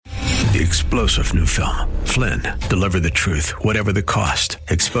The explosive new film, Flynn, deliver the truth, whatever the cost,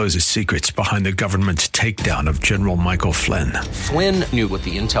 exposes secrets behind the government's takedown of General Michael Flynn. Flynn knew what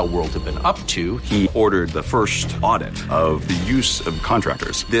the intel world had been up to. He ordered the first audit of the use of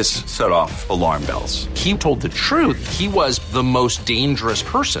contractors. This set off alarm bells. He told the truth. He was the most dangerous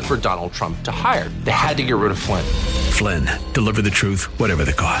person for Donald Trump to hire. They had to get rid of Flynn. Flynn, deliver the truth, whatever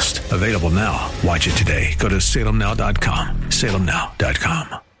the cost. Available now. Watch it today. Go to salemnow.com.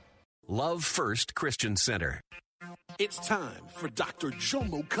 salemnow.com. Love First Christian Center. It's time for Dr.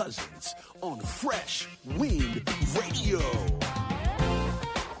 Jomo Cousins on Fresh Wind Radio.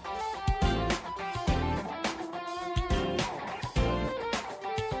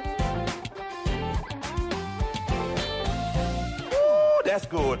 Ooh, that's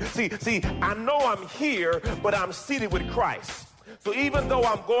good. See, I know I'm here, but I'm seated with Christ. So even though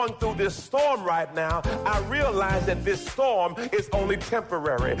I'm going through this storm right now, I realize that this storm is only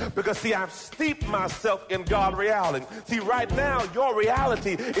temporary. Because, see, I've steeped myself in God's reality. See, right now, your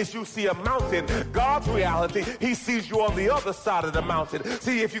reality is you see a mountain. God's reality, he sees you on the other side of the mountain.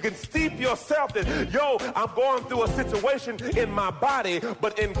 See, if you can steep yourself in, I'm going through a situation in my body,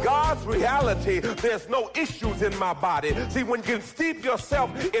 but in God's reality, there's no issues in my body. See, when you can steep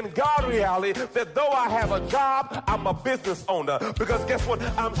yourself in God's reality, that though I have a job, I'm a business owner. Because guess what?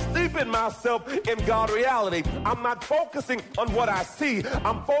 I'm steeping myself in God's reality. I'm not focusing on what I see.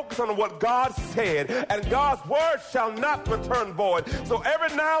 I'm focused on what God said. And God's word shall not return void. So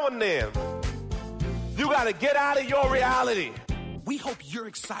every now and then, you got to get out of your reality. We hope you're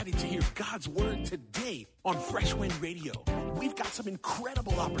excited to hear God's word today on Fresh Wind Radio. We've got some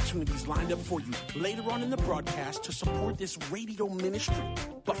incredible opportunities lined up for you later on in the broadcast to support this radio ministry.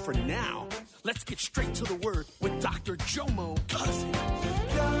 But for now, let's get straight to the word with Dr. Jomo Cousins.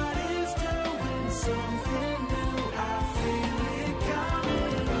 God is doing something new. I feel it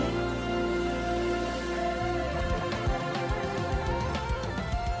coming.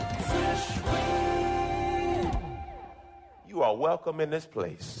 Fresh Wind. You are welcome in this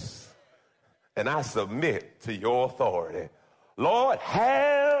place. And I submit to your authority. Lord,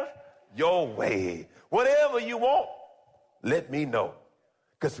 have your way. Whatever you want, let me know.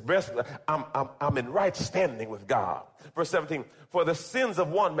 Because I'm in right standing with God. Verse 17, for the sins of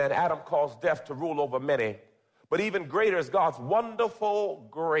one man, Adam caused death to rule over many. But even greater is God's wonderful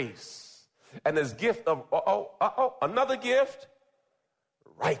grace. And his gift of, another gift,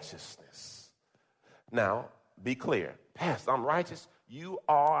 righteousness. Now, be clear. Pastor, I'm righteous. You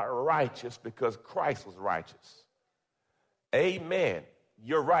are righteous because Christ was righteous. Amen.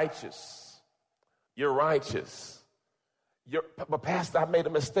 You're righteous. You're righteous. But Pastor, I made a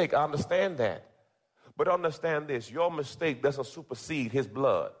mistake. I understand that. But understand this. Your mistake doesn't supersede his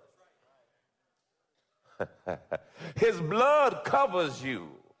blood. His blood covers you.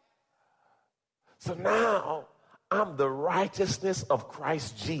 So now I'm the righteousness of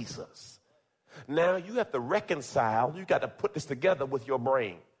Christ Jesus. Now you have to reconcile. You got to put this together with your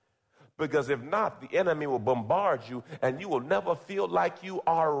brain. Because if not, the enemy will bombard you and you will never feel like you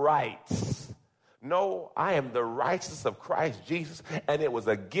are right. No, I am the righteousness of Christ Jesus, and it was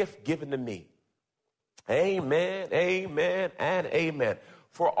a gift given to me. Amen, amen, and amen.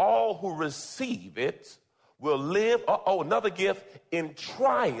 For all who receive it will live, another gift, in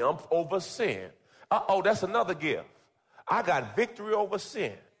triumph over sin. That's another gift. I got victory over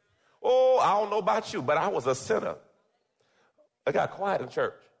sin. Oh, I don't know about you, but I was a sinner. I got quiet in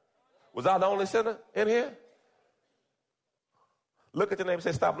church. Was I the only sinner in here? Look at the neighbor and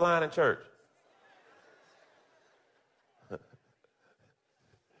say, stop lying in church.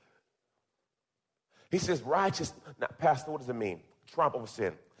 He says, righteous. Now, Pastor, what does it mean? Triumph over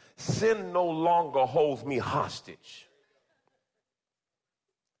sin. Sin no longer holds me hostage.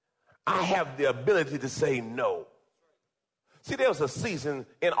 I have the ability to say no. See, there was a season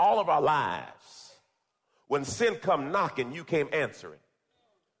in all of our lives when sin come knocking, you came answering.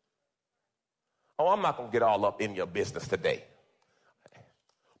 Oh, I'm not going to get all up in your business today.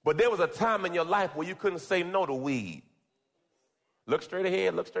 But there was a time in your life where you couldn't say no to weed. Look straight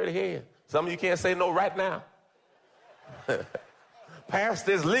ahead, look straight ahead. Some of you can't say no right now.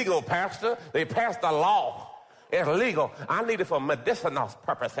 Pastor, it's legal, Pastor. They passed a law. It's legal. I need it for medicinal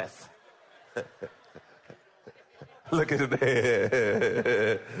purposes. Look at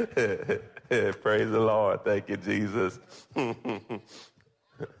it. Praise the Lord. Thank you, Jesus.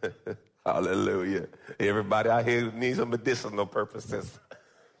 Hallelujah. Everybody out here needs some medicinal purposes.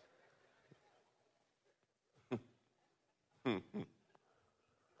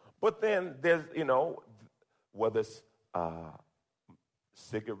 But then there's, whether it's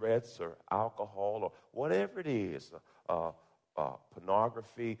cigarettes or alcohol or whatever it is,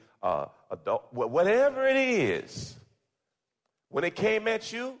 pornography, adult, whatever it is, when it came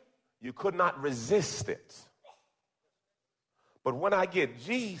at you, you could not resist it. But when I get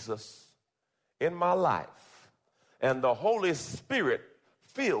Jesus in my life and the Holy Spirit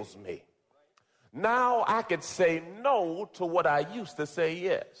fills me, now I could say no to what I used to say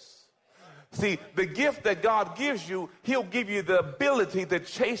yes. See, the gift that God gives you, he'll give you the ability to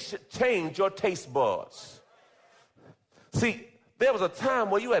change your taste buds. See, there was a time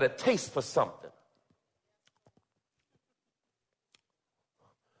where you had a taste for something.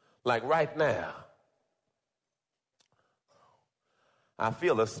 Like right now, I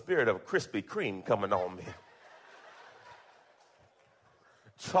feel the spirit of Krispy Kreme coming on me.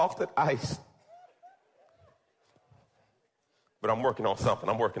 Chocolate ice. But I'm working on something.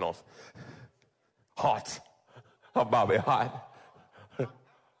 Hot. Oh, Bobby, hot.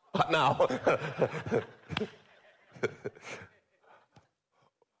 Hot now.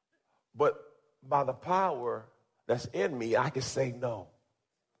 But by the power that's in me, I can say no.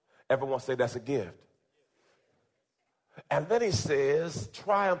 Everyone say that's a gift. And then he says,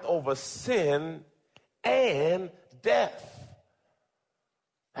 triumph over sin and death.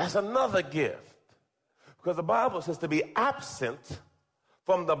 That's another gift. Because the Bible says to be absent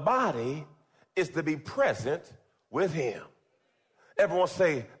from the body is to be present with him. Everyone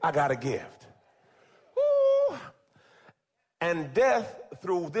say, I got a gift. Woo. And death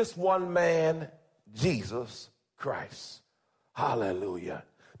through this one man, Jesus Christ. Hallelujah.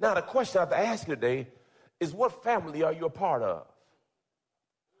 Now the question I have to ask you today is, what family are you a part of?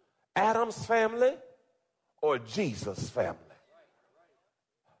 Adam's family or Jesus' family?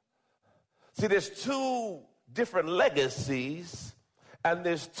 See, there's two different legacies and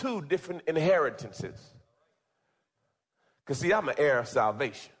there's two different inheritances. Because, see, I'm an heir of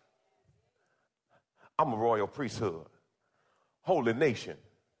salvation. I'm a royal priesthood, holy nation,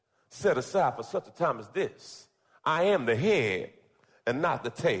 set aside for such a time as this. I am the head and not the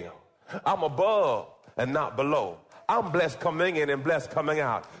tail. I'm above and not below. I'm blessed coming in and blessed coming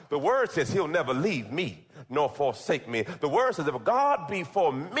out. The word says he'll never leave me nor forsake me. The word says if God be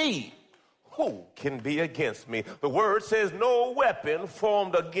for me, who can be against me? The word says no weapon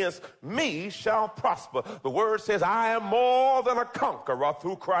formed against me shall prosper. The word says I am more than a conqueror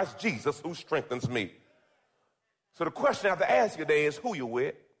through Christ Jesus who strengthens me. So the question I have to ask you today is, who you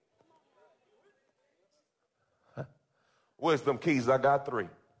with? Wisdom keys, I got 3.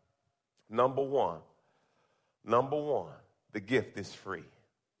 Number one, the gift is free.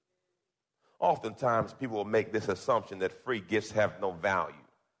 Oftentimes people will make this assumption that free gifts have no value.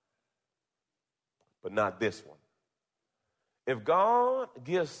 But not this one. If God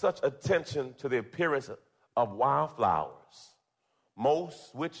gives such attention to the appearance of wildflowers,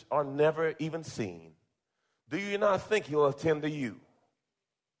 most which are never even seen, do you not think he'll attend to you?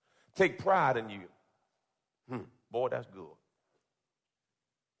 Take pride in you. Boy, that's good.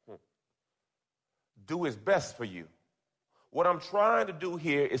 Do his best for you. What I'm trying to do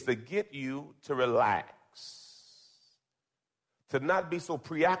here is to get you to relax, to not be so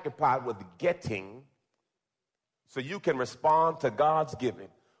preoccupied with getting, so you can respond to God's giving.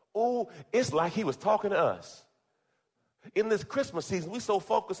 Oh, it's like he was talking to us. In this Christmas season, we so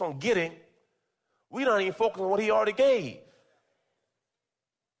focused on getting, we don't even focus on what he already gave.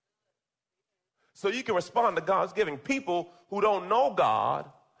 So you can respond to God's giving. People who don't know God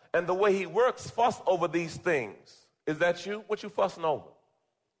and the way he works fuss over these things. Is that you? What you fussing over?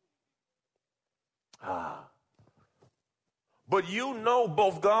 But you know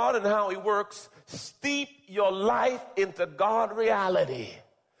both God and how he works. Steep your life into God reality,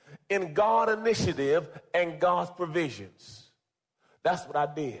 in God initiative and God's provisions. That's what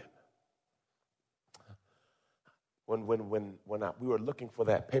I did. When we were looking for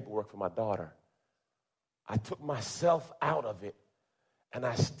that paperwork for my daughter, I took myself out of it and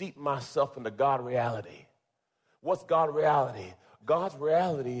I steeped myself into God reality. What's God reality? God's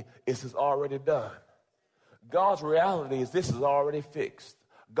reality is it's already done. God's reality is this is already fixed.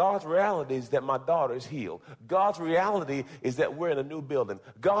 God's reality is that my daughter is healed. God's reality is that we're in a new building.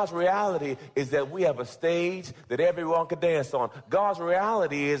 God's reality is that we have a stage that everyone can dance on. God's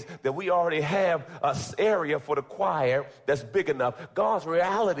reality is that we already have an area for the choir that's big enough. God's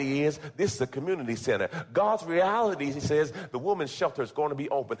reality is this is a community center. God's reality, he says, the women's shelter is going to be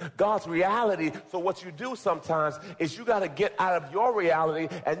open. God's reality, so what you do sometimes is you got to get out of your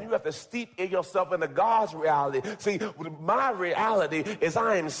reality and you have to steep yourself into God's reality. See, my reality is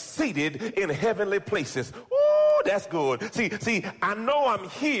I am seated in heavenly places. Ooh, that's good. See, I know I'm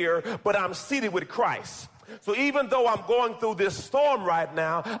here, but I'm seated with Christ. So even though I'm going through this storm right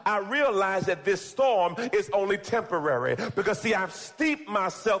now, I realize that this storm is only temporary. Because, see, I've steeped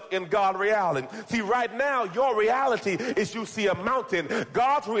myself in God's reality. See, right now, your reality is you see a mountain.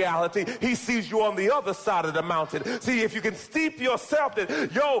 God's reality, he sees you on the other side of the mountain. See, if you can steep yourself in,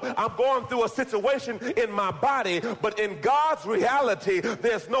 I'm going through a situation in my body, but in God's reality,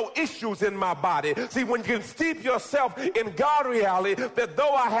 there's no issues in my body. See, when you can steep yourself in God's reality, that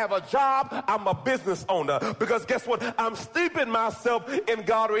though I have a job, I'm a business owner. Because guess what? I'm steeping myself in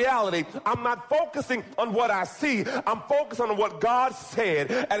God's reality. I'm not focusing on what I see. I'm focused on what God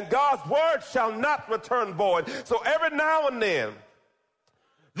said. And God's word shall not return void. So every now and then,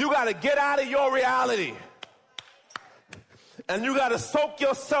 you got to get out of your reality. And you got to soak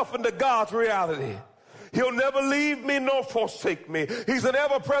yourself into God's reality. He'll never leave me nor forsake me. He's an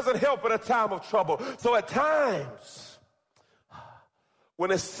ever-present help in a time of trouble. So at times,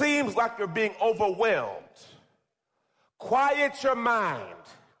 when it seems like you're being overwhelmed, quiet your mind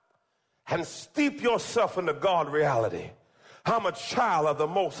and steep yourself into God's reality. I'm a child of the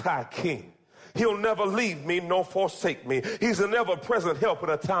Most High King. He'll never leave me nor forsake me. He's an ever-present help in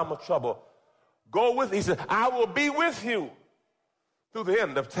a time of trouble. Go with, he said, I will be with you through the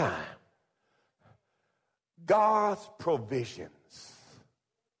end of time. God's provisions.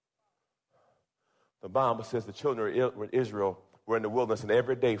 The Bible says the children of Israel were in the wilderness, and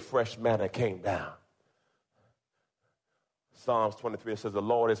every day fresh manna came down. Psalms 23 says, the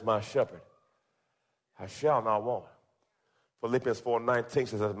Lord is my shepherd. I shall not want. Philippians 4:19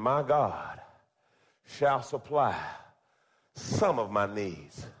 says, my God shall supply some of my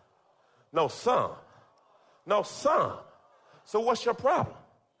needs. No, some. No, some. So what's your problem?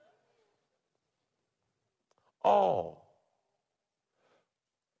 All.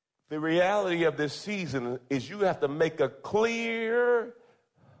 The reality of this season is you have to make a clear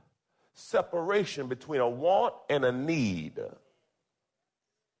separation between a want and a need.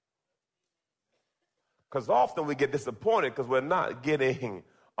 Because often we get disappointed because we're not getting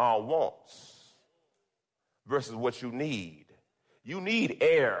our wants versus what you need. You need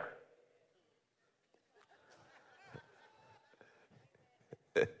air.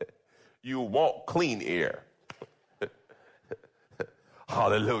 You want clean air.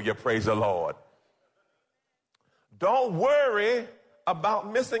 Hallelujah, praise the Lord. Don't worry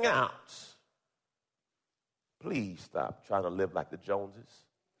about missing out. Please stop trying to live like the Joneses.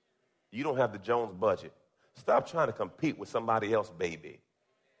 You don't have the Jones budget. Stop trying to compete with somebody else, baby.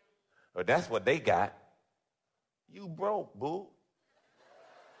 Or that's what they got. You broke, boo.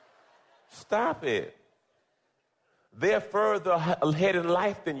 Stop it. They're further ahead in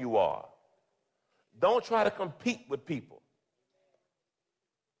life than you are. Don't try to compete with people.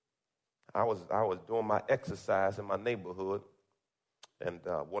 I was doing my exercise in my neighborhood, and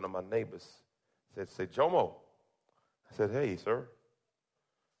one of my neighbors said, Jomo. I said, hey, sir.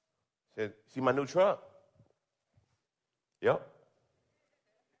 He said, see my new truck? Yep.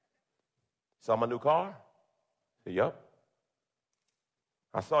 Saw my new car? I said, yep.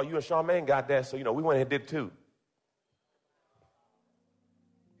 I saw you and Charmaine got that, so, we went ahead and did too.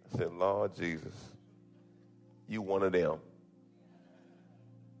 I said, Lord Jesus, you one of them.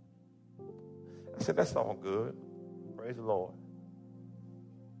 I said, that's all good. Praise the Lord.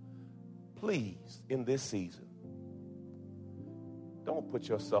 Please, in this season, don't put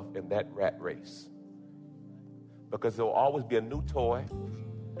yourself in that rat race. Because there will always be a new toy,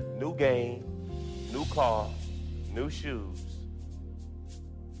 new game, new car, new shoes.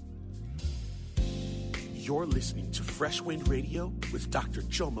 You're listening to Fresh Wind Radio with Dr.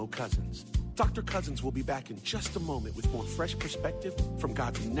 Jomo Cousins. Dr. Cousins will be back in just a moment with more fresh perspective from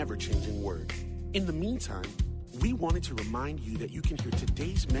God's never-changing word. In the meantime, we wanted to remind you that you can hear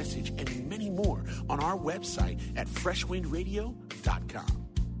today's message and many more on our website at freshwindradio.com.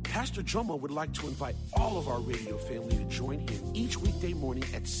 Pastor Jomo would like to invite all of our radio family to join him each weekday morning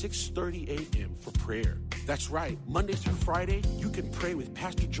at 6:30 a.m. for prayer. That's right. Monday through Friday, you can pray with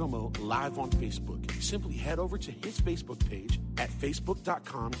Pastor Jomo live on Facebook. Simply head over to his Facebook page at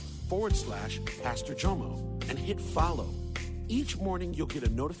facebook.com/Pastor Jomo and hit follow. Each morning, you'll get a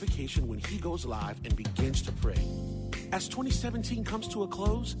notification when he goes live and begins to pray. As 2017 comes to a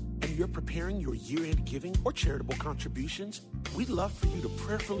close and you're preparing your year-end giving or charitable contributions, we'd love for you to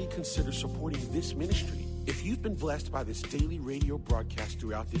prayerfully consider supporting this ministry. If you've been blessed by this daily radio broadcast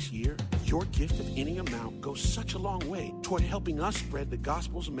throughout this year, your gift of any amount goes such a long way toward helping us spread the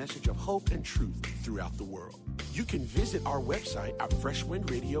gospel's message of hope and truth throughout the world. You can visit our website at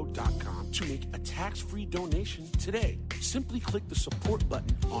freshwindradio.com to make a tax-free donation today. Simply click the support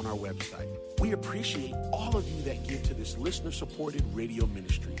button on our website. We appreciate all of you that give to this listener-supported radio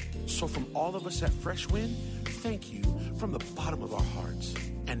ministry. So from all of us at Fresh Wind, thank you from the bottom of our hearts.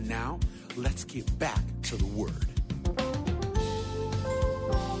 And now, let's get back to the Word.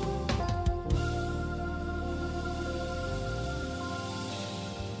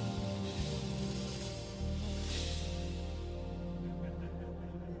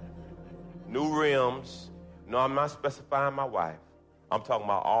 New rims. No, I'm not specifying my wife. I'm talking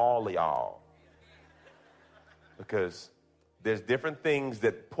about all of y'all. Because there's different things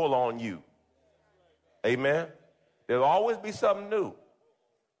that pull on you. Amen? There'll always be something new.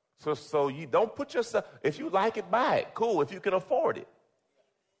 So you don't put yourself, if you like it, buy it. Cool, if you can afford it.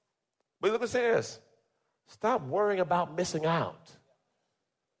 But look at this. Stop worrying about missing out.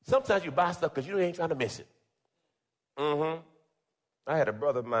 Sometimes you buy stuff because you ain't trying to miss it. I had a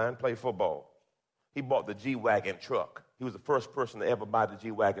brother of mine play football. He bought the G-Wagon truck. He was the first person to ever buy the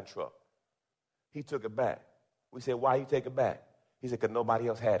G-Wagon truck. He took it back. We said, why you take it back? He said, because nobody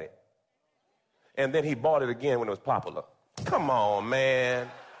else had it. And then he bought it again when it was popular. Come on, man.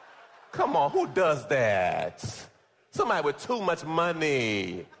 Come on, who does that? Somebody with too much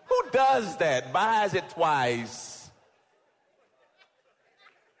money. Who does that? Buys it twice.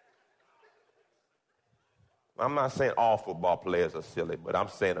 I'm not saying all football players are silly, but I'm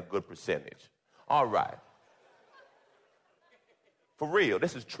saying a good percentage. All right. For real,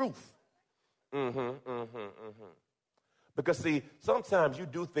 this is truth. Because, see, sometimes you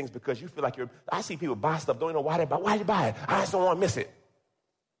do things because you feel like I see people buy stuff, don't even know why they buy. Why you buy it? I just don't want to miss it.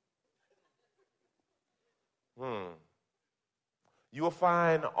 You will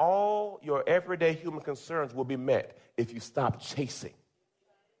find all your everyday human concerns will be met if you stop chasing.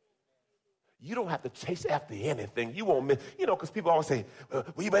 You don't have to chase after anything. You won't miss, because people always say, well,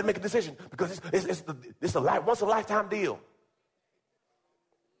 you better make a decision because it's a once a lifetime deal.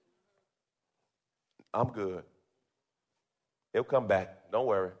 I'm good. It'll come back. Don't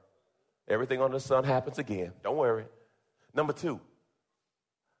worry. Everything under the sun happens again. Don't worry. Number 2,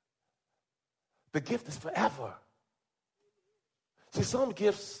 the gift is forever. See, some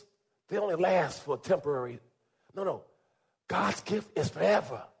gifts, they only last for a temporary. No. God's gift is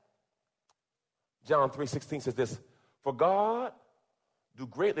forever. John 3:16 says this, for God do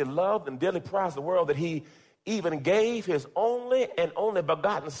greatly love and dearly prize the world that he even gave his only and only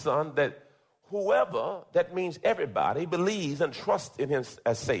begotten Son, that whoever, that means everybody, believes and trusts in him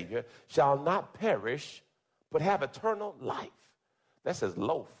as Savior shall not perish but have eternal life. That says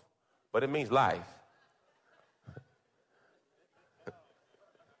loaf, but it means life.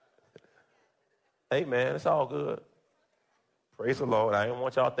 Hey, man, it's all good. Praise the Lord. I don't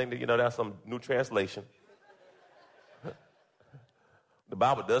want y'all to think that, that's some new translation. The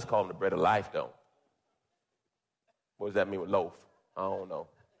Bible does call him the bread of life, though. What does that mean with loaf? I don't know.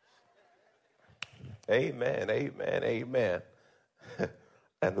 Amen, amen, amen.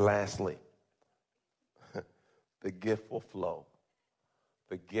 And lastly, the gift will flow.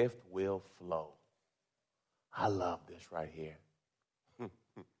 The gift will flow. I love this right here.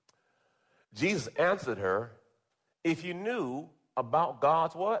 Jesus answered her, if you knew about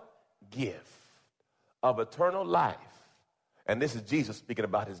God's what? Gift of eternal life. And this is Jesus speaking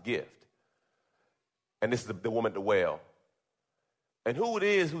about his gift. And this is the woman at the well. And who it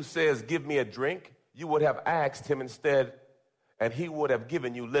is who says, give me a drink, you would have asked him instead, and he would have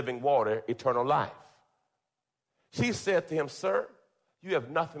given you living water, eternal life. She said to him, sir, you have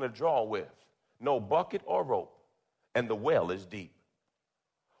nothing to draw with, no bucket or rope, and the well is deep.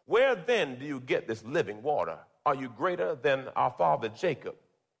 Where then do you get this living water? Are you greater than our father Jacob?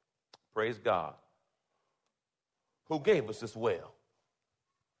 Praise God. Who gave us this well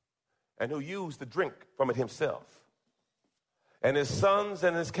and who used to drink from it himself, and his sons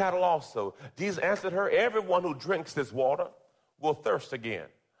and his cattle also. Jesus answered her, everyone who drinks this water will thirst again.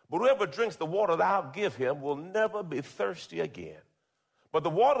 But whoever drinks the water that I'll give him will never be thirsty again. But the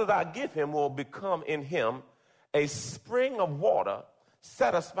water that I give him will become in him a spring of water,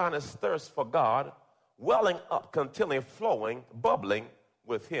 satisfying his thirst for God, welling up, continually flowing, bubbling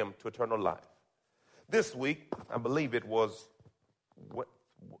with him to eternal life. This week, I believe it was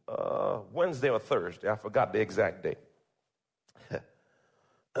Wednesday or Thursday. I forgot the exact date.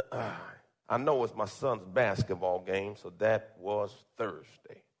 I know it's my son's basketball game, so that was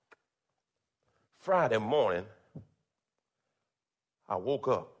Thursday. Friday morning, I woke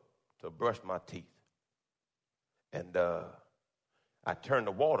up to brush my teeth. And I turned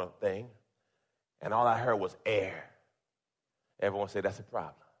the water thing, and all I heard was air. Everyone said, that's a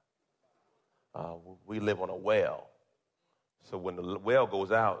problem. We live on a well. So when the well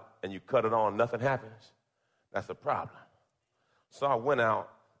goes out and you cut it on, nothing happens. That's a problem. So I went out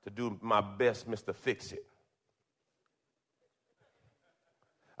to do my best, Mr. Fix It.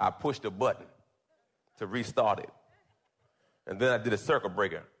 I pushed a button to restart it. And then I did a circuit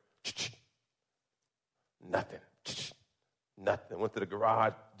breaker. Nothing. Nothing. Went to the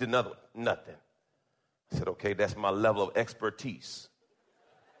garage, did another one. Nothing. I said, okay, that's my level of expertise.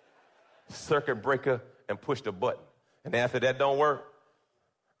 Circuit breaker and push the button. And after that don't work,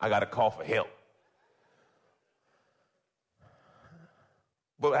 I got to call for help.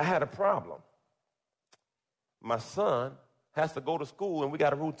 But I had a problem. My son has to go to school, and we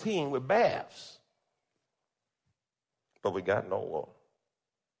got a routine with baths. But we got no water.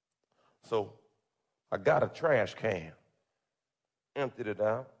 So I got a trash can, emptied it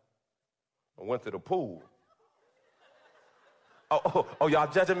out, and went to the pool. Oh,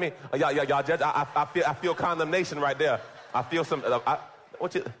 y'all judging me? Oh, y'all judge? I feel condemnation right there. I feel some.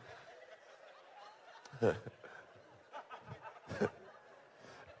 What you?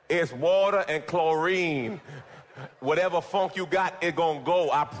 It's water and chlorine. Whatever funk you got, it gonna go.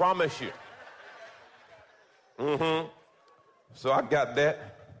 I promise you. So I got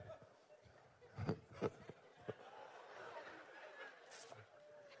that.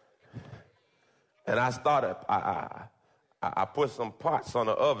 And I started. I put some pots on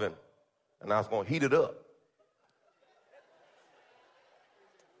the oven, and I was going to heat it up.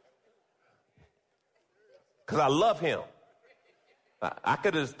 Because I love him. I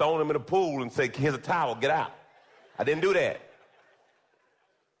could have just thrown him in the pool and said, here's a towel, get out. I didn't do that.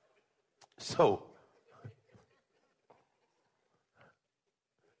 So,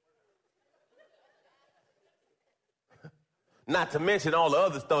 not to mention all the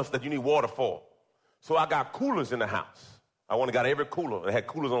other stuff that you need water for. So I got coolers in the house. I went and got every cooler. They had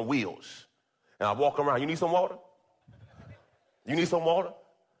coolers on wheels. And I walk around, you need some water? You need some water?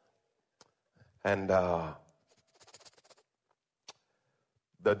 And the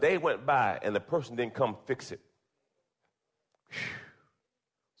day went by and the person didn't come fix it.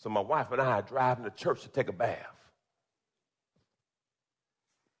 So my wife and I are driving to church to take a bath.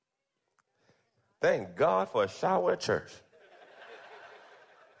 Thank God for a shower at church.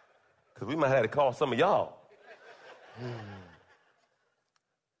 Because we might have to call some of y'all.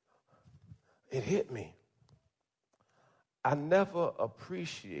 It hit me. I never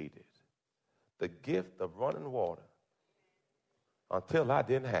appreciated the gift of running water until I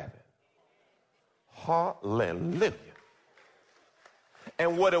didn't have it. Hallelujah.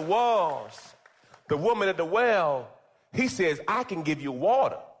 And what it was, the woman at the well, he says, I can give you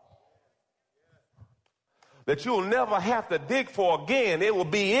water that you'll never have to dig for again. It will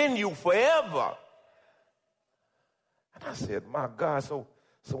be in you forever. And I said, my God. So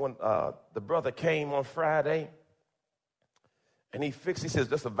when the brother came on Friday and he says,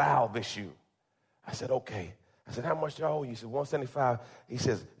 that's a valve issue. I said, okay. I said, how much y'all owe you? He said, $175. He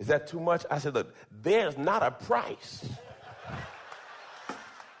says, is that too much? I said, look, there's not a price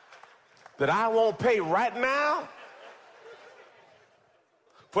that I won't pay right now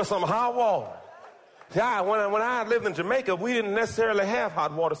for some hot water. Yeah, when I lived in Jamaica, we didn't necessarily have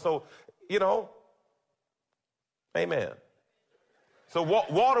hot water. So, amen. So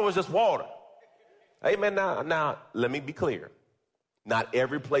water was just water. Amen. Now, let me be clear. Not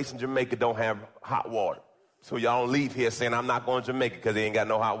every place in Jamaica don't have hot water. So y'all don't leave here saying I'm not going to Jamaica because they ain't got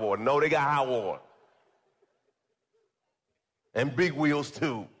no hot water. No, they got hot water. And big wheels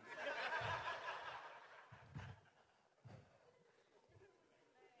too.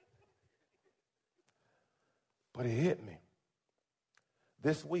 But it hit me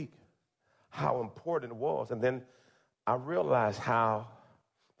this week how important it was. And then I realized how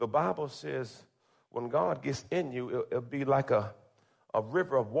the Bible says when God gets in you, it'll be like a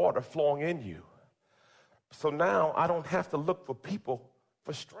river of water flowing in you. So now I don't have to look for people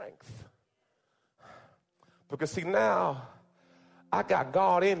for strength. Because see, now I got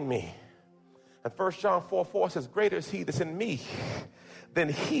God in me. And 1 John 4:4 says, greater is he that's in me than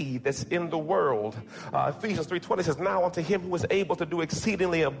he that's in the world. Ephesians 3:20 says, now unto him who is able to do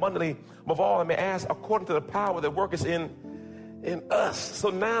exceedingly abundantly above all I may ask, according to the power that worketh in in us. So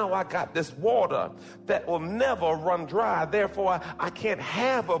now I got this water that will never run dry. Therefore, I can't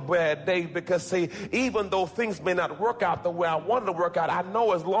have a bad day because, see, even though things may not work out the way I want to work out, I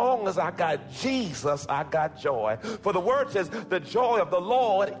know as long as I got Jesus, I got joy. For the word says, the joy of the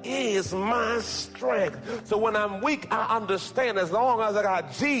Lord is my strength. So when I'm weak, I understand as long as I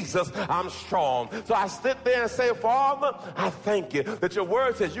got Jesus, I'm strong. So I sit there and say, Father, I thank you that your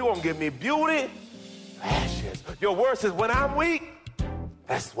word says you're going to give me beauty, ashes. Your word says when I'm weak,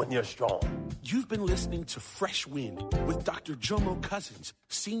 that's when you're strong. You've been listening to Fresh Wind with Dr. Jomo Cousins,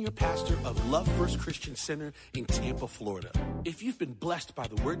 Senior Pastor of Love First Christian Center in Tampa, Florida. If you've been blessed by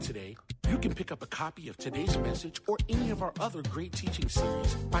the word today, you can pick up a copy of today's message or any of our other great teaching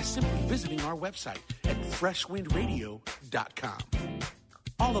series by simply visiting our website at freshwindradio.com.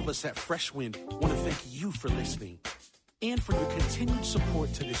 All of us at Fresh Wind want to thank you for listening and for your continued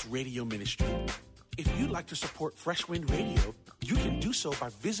support to this radio ministry. If you'd like to support Fresh Wind Radio, you can do so by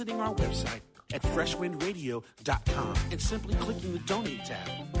visiting our website at freshwindradio.com and simply clicking the Donate tab.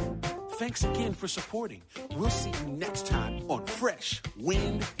 Thanks again for supporting. We'll see you next time on Fresh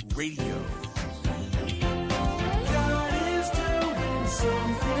Wind Radio. God is doing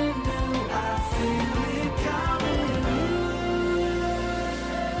something new. I feel it coming.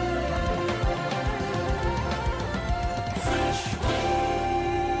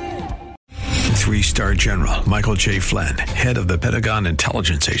 3-star General Michael J. Flynn, head of the Pentagon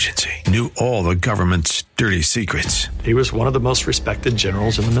Intelligence Agency, knew all the government's dirty secrets. He was one of the most respected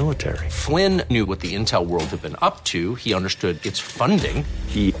generals in the military. Flynn knew what the intel world had been up to. He understood its funding.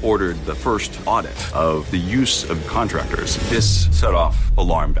 He ordered the first audit of the use of contractors. This set off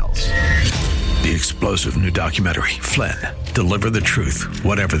alarm bells. The explosive new documentary, Flynn, Deliver the Truth,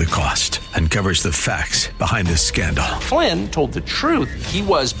 Whatever the Cost, uncovers the facts behind this scandal. Flynn told the truth. He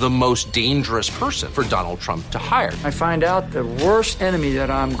was the most dangerous person for Donald Trump to hire. I find out the worst enemy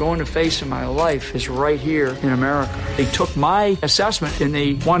that I'm going to face in my life is right here in America. They took my assessment and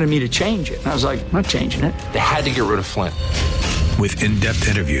they wanted me to change it. And I was like, I'm not changing it. They had to get rid of Flynn. With in-depth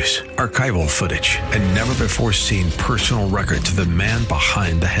interviews, archival footage, and never-before-seen personal records of the man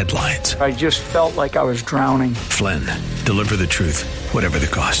behind the headlines. I just felt like I was drowning. Flynn, Deliver the Truth, Whatever the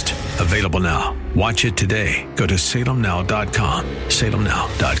Cost. Available now. Watch it today. Go to salemnow.com.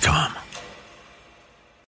 salemnow.com.